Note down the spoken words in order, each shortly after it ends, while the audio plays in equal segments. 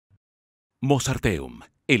Mozarteum,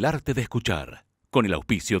 el arte de escuchar, con el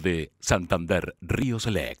auspicio de Santander Río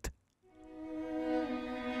Select.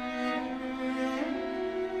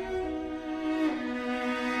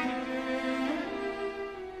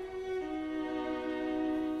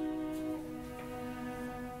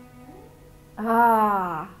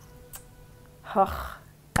 Ah, ugh.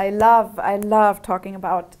 I love talking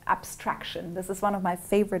about abstraction. This is one of my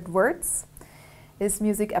favorite words. Is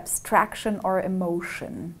music abstraction or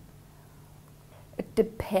emotion? It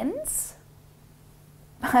depends,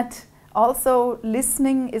 but also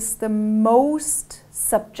listening is the most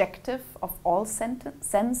subjective of all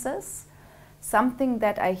senses. Something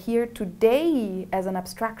that I hear today as an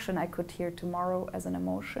abstraction, I could hear tomorrow as an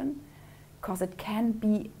emotion, because it can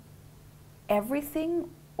be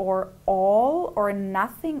everything or all or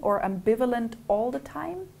nothing or ambivalent all the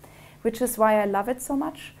time, which is why I love it so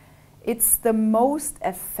much. It's the most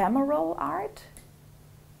ephemeral art.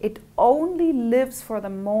 It only lives for the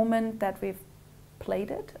moment that we've played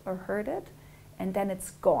it or heard it, and then it's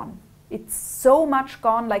gone. It's so much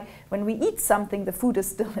gone, like when we eat something, the food is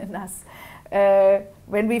still in us.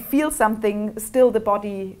 When we feel something, still the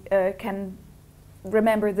body can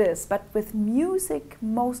remember this. But with music,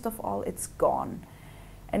 most of all, it's gone.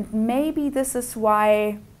 And maybe this is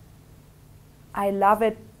why I love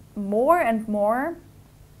it more and more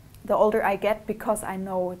the older I get, because I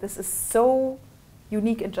know this is so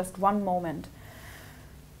unique in just one moment,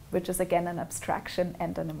 which is again an abstraction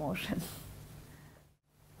and an emotion.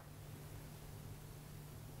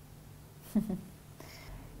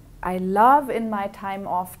 I love in my time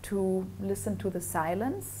off to listen to the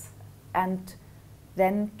silence and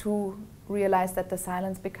then to realize that the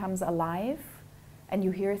silence becomes alive and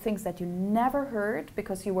you hear things that you never heard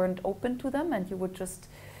because you weren't open to them and you would just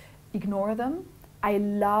ignore them. I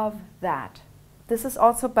love that. This is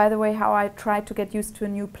also, by the way, how I try to get used to a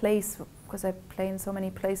new place, because I play in so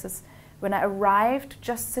many places. When I arrived,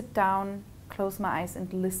 just sit down, close my eyes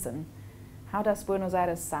and listen. How does Buenos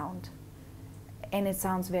Aires sound? And it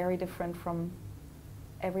sounds very different from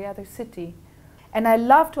every other city. And I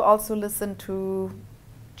love to also listen to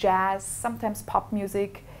jazz, sometimes pop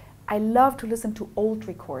music. I love to listen to old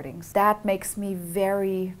recordings. That makes me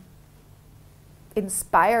very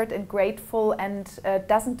inspired and grateful and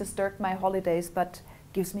doesn't disturb my holidays, but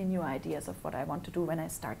gives me new ideas of what I want to do when I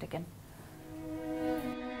start again.